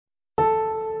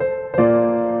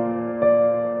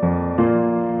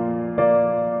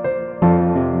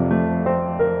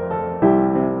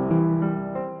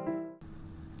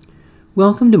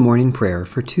Welcome to morning prayer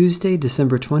for Tuesday,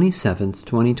 December 27th,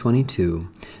 2022,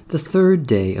 the third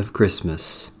day of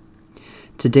Christmas.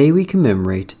 Today we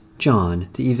commemorate John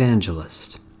the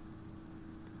Evangelist.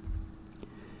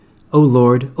 O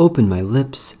Lord, open my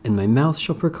lips, and my mouth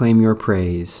shall proclaim your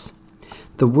praise.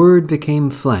 The Word became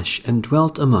flesh and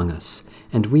dwelt among us,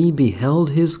 and we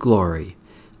beheld his glory.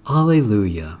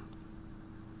 Alleluia.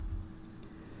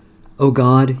 O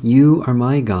God, you are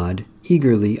my God,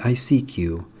 eagerly I seek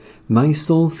you. My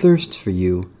soul thirsts for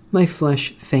you, my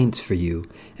flesh faints for you,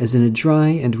 as in a dry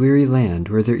and weary land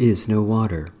where there is no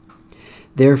water.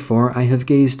 Therefore I have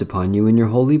gazed upon you in your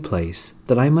holy place,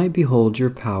 that I might behold your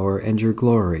power and your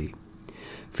glory.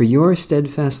 For your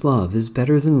steadfast love is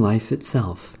better than life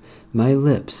itself. My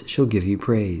lips shall give you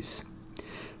praise.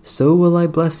 So will I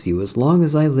bless you as long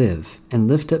as I live, and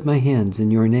lift up my hands in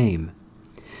your name.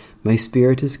 My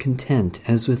spirit is content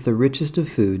as with the richest of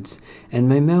foods, and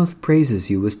my mouth praises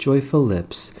you with joyful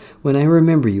lips, when I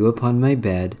remember you upon my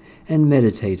bed, and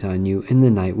meditate on you in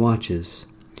the night watches.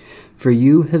 For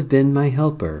you have been my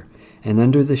helper, and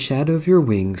under the shadow of your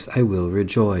wings I will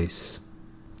rejoice.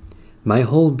 My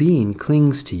whole being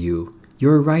clings to you,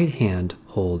 your right hand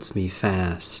holds me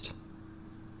fast.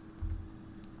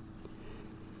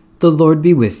 The Lord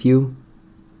be with you.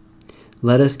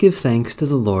 Let us give thanks to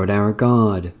the Lord our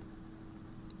God.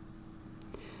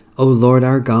 O Lord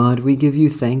our God, we give you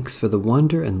thanks for the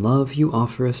wonder and love you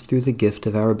offer us through the gift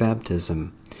of our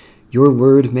baptism. Your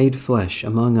word made flesh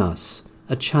among us,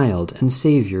 a child and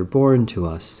Savior born to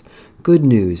us, good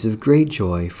news of great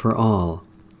joy for all.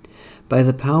 By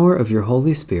the power of your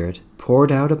Holy Spirit,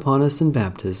 poured out upon us in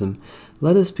baptism,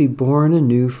 let us be born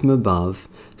anew from above,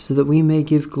 so that we may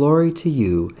give glory to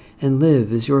you and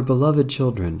live as your beloved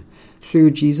children,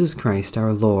 through Jesus Christ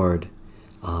our Lord.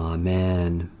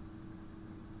 Amen.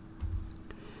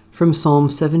 From Psalm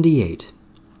 78.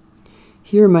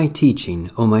 Hear my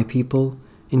teaching, O my people,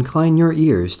 incline your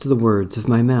ears to the words of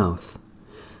my mouth.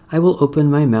 I will open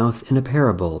my mouth in a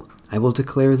parable, I will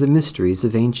declare the mysteries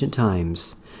of ancient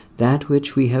times, that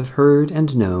which we have heard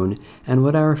and known, and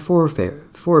what our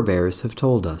forebears have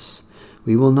told us,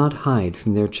 we will not hide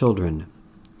from their children.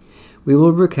 We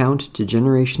will recount to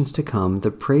generations to come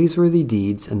the praiseworthy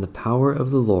deeds and the power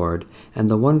of the Lord, and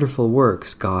the wonderful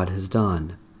works God has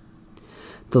done.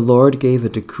 The Lord gave a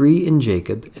decree in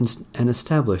Jacob and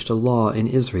established a law in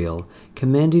Israel,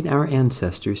 commanding our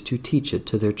ancestors to teach it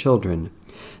to their children,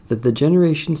 that the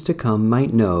generations to come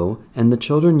might know, and the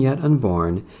children yet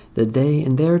unborn, that they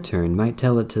in their turn might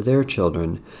tell it to their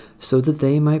children, so that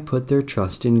they might put their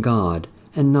trust in God,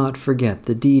 and not forget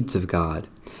the deeds of God,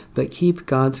 but keep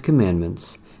God's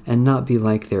commandments, and not be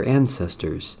like their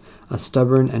ancestors, a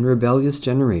stubborn and rebellious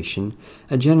generation,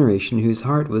 a generation whose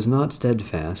heart was not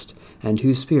steadfast, and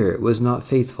whose spirit was not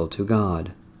faithful to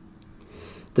God.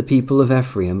 The people of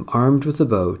Ephraim, armed with a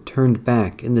bow, turned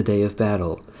back in the day of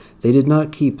battle. They did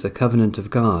not keep the covenant of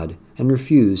God, and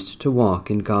refused to walk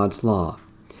in God's law.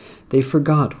 They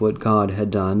forgot what God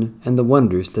had done, and the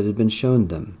wonders that had been shown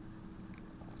them.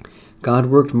 God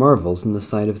worked marvels in the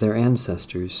sight of their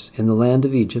ancestors, in the land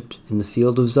of Egypt, in the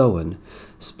field of Zoan,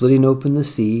 splitting open the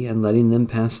sea and letting them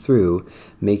pass through,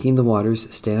 making the waters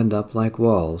stand up like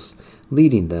walls,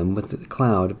 leading them with a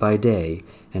cloud by day,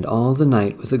 and all the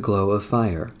night with a glow of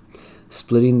fire,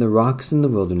 splitting the rocks in the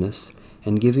wilderness,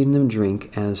 and giving them drink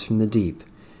as from the deep,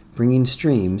 bringing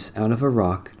streams out of a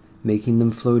rock, making them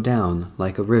flow down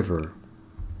like a river.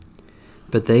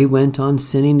 But they went on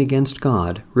sinning against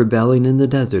God, rebelling in the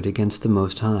desert against the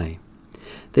Most High.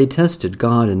 They tested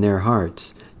God in their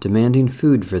hearts, demanding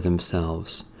food for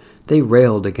themselves. They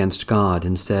railed against God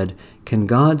and said, "Can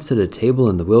God set a table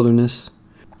in the wilderness?"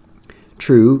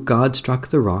 True, God struck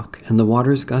the rock, and the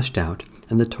waters gushed out,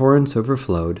 and the torrents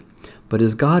overflowed. But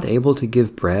is God able to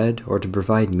give bread or to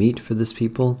provide meat for this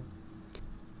people?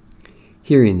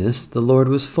 Hearing this, the Lord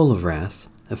was full of wrath.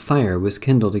 A fire was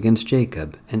kindled against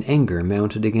Jacob, and anger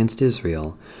mounted against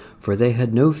Israel, for they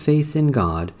had no faith in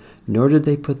God, nor did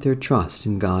they put their trust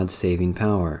in God's saving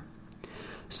power.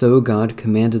 So God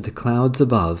commanded the clouds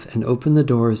above and opened the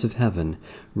doors of heaven,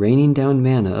 raining down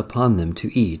manna upon them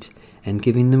to eat, and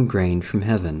giving them grain from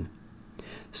heaven.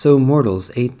 So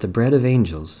mortals ate the bread of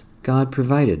angels. God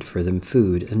provided for them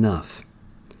food enough.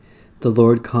 The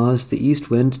Lord caused the east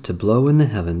wind to blow in the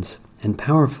heavens, and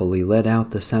powerfully led out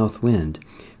the south wind,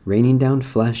 raining down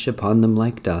flesh upon them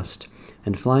like dust,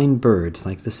 and flying birds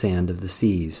like the sand of the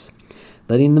seas,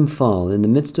 letting them fall in the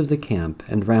midst of the camp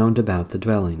and round about the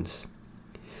dwellings.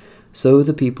 So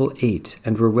the people ate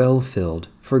and were well filled,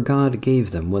 for God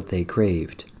gave them what they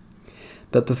craved.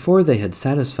 But before they had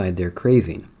satisfied their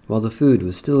craving, while the food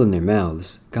was still in their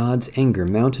mouths, God's anger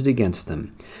mounted against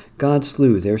them. God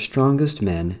slew their strongest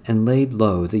men and laid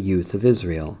low the youth of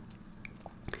Israel.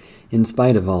 In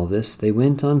spite of all this, they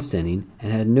went on sinning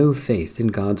and had no faith in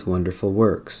God's wonderful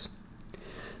works.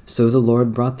 So the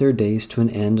Lord brought their days to an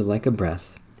end like a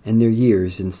breath, and their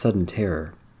years in sudden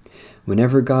terror.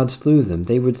 Whenever God slew them,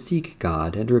 they would seek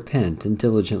God and repent and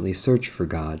diligently search for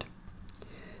God.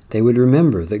 They would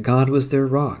remember that God was their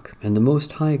rock and the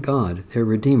Most High God their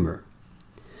Redeemer.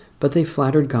 But they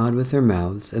flattered God with their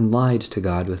mouths and lied to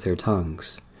God with their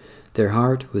tongues. Their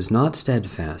heart was not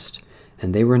steadfast,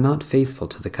 and they were not faithful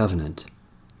to the covenant.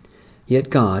 Yet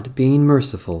God, being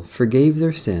merciful, forgave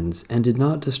their sins and did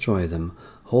not destroy them,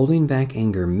 holding back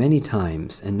anger many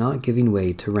times and not giving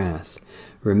way to wrath,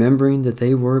 remembering that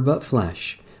they were but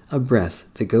flesh, a breath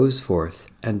that goes forth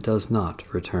and does not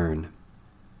return.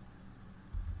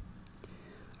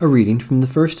 A reading from the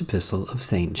first epistle of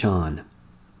St. John.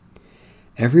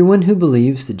 Everyone who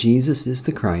believes that Jesus is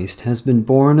the Christ has been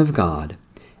born of God,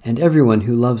 and everyone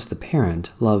who loves the parent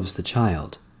loves the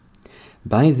child.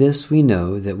 By this we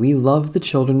know that we love the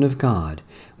children of God,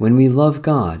 when we love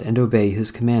God and obey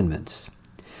his commandments.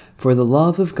 For the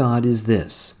love of God is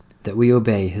this, that we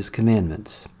obey his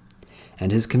commandments.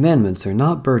 And his commandments are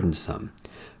not burdensome,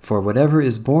 for whatever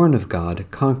is born of God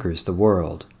conquers the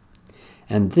world.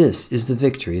 And this is the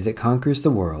victory that conquers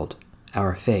the world,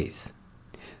 our faith.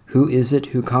 Who is it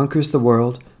who conquers the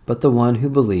world but the one who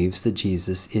believes that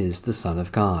Jesus is the Son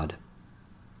of God?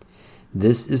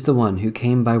 This is the one who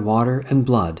came by water and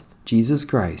blood, Jesus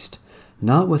Christ,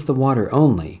 not with the water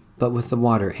only, but with the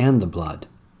water and the blood.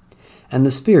 And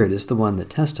the Spirit is the one that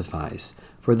testifies,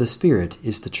 for the Spirit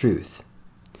is the truth.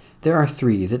 There are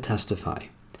three that testify,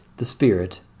 the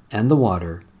Spirit, and the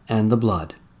water, and the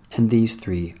blood, and these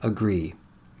three agree.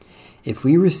 If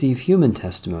we receive human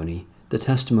testimony, the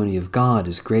testimony of God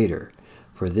is greater,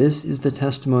 for this is the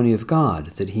testimony of God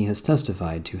that he has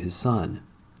testified to his Son.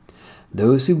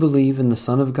 Those who believe in the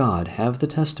Son of God have the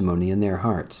testimony in their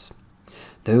hearts.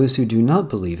 Those who do not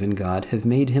believe in God have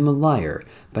made him a liar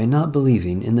by not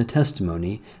believing in the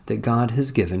testimony that God has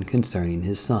given concerning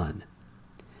his Son.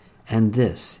 And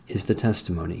this is the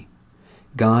testimony.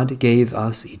 God gave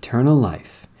us eternal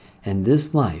life, and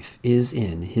this life is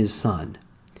in his Son.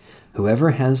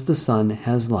 Whoever has the Son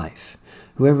has life.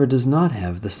 Whoever does not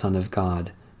have the Son of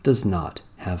God does not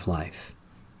have life.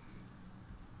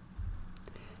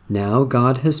 Now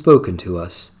God has spoken to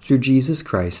us through Jesus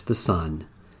Christ the Son.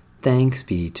 Thanks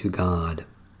be to God.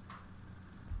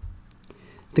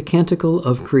 The Canticle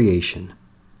of Creation.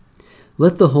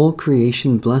 Let the whole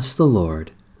creation bless the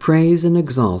Lord. Praise and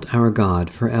exalt our God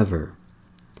forever.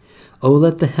 O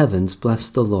let the heavens bless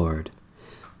the Lord.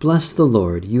 Bless the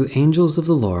Lord, you angels of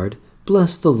the Lord.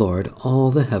 Bless the Lord, all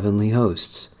the heavenly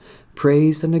hosts.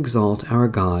 Praise and exalt our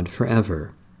God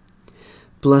forever.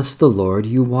 Bless the Lord,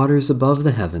 you waters above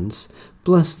the heavens.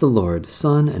 Bless the Lord,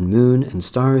 sun and moon and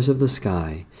stars of the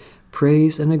sky.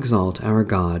 Praise and exalt our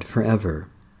God forever.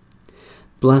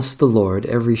 Bless the Lord,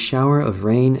 every shower of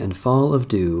rain and fall of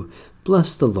dew.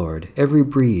 Bless the Lord, every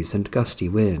breeze and gusty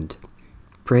wind.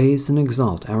 Praise and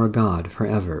exalt our God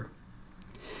forever.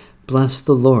 Bless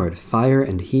the Lord, fire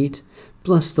and heat.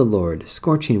 Bless the Lord,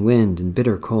 scorching wind and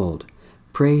bitter cold.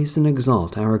 Praise and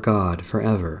exalt our God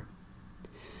forever.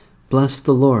 Bless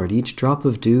the Lord, each drop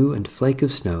of dew and flake of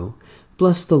snow.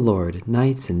 Bless the Lord,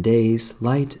 nights and days,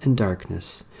 light and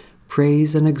darkness.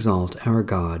 Praise and exalt our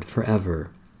God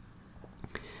forever.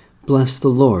 Bless the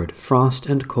Lord, frost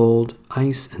and cold,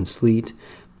 ice and sleet.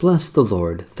 Bless the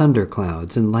Lord,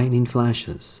 thunderclouds and lightning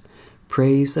flashes.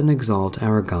 Praise and exalt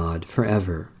our God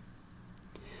forever.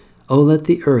 O let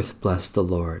the earth bless the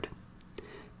Lord.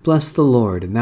 Bless the Lord,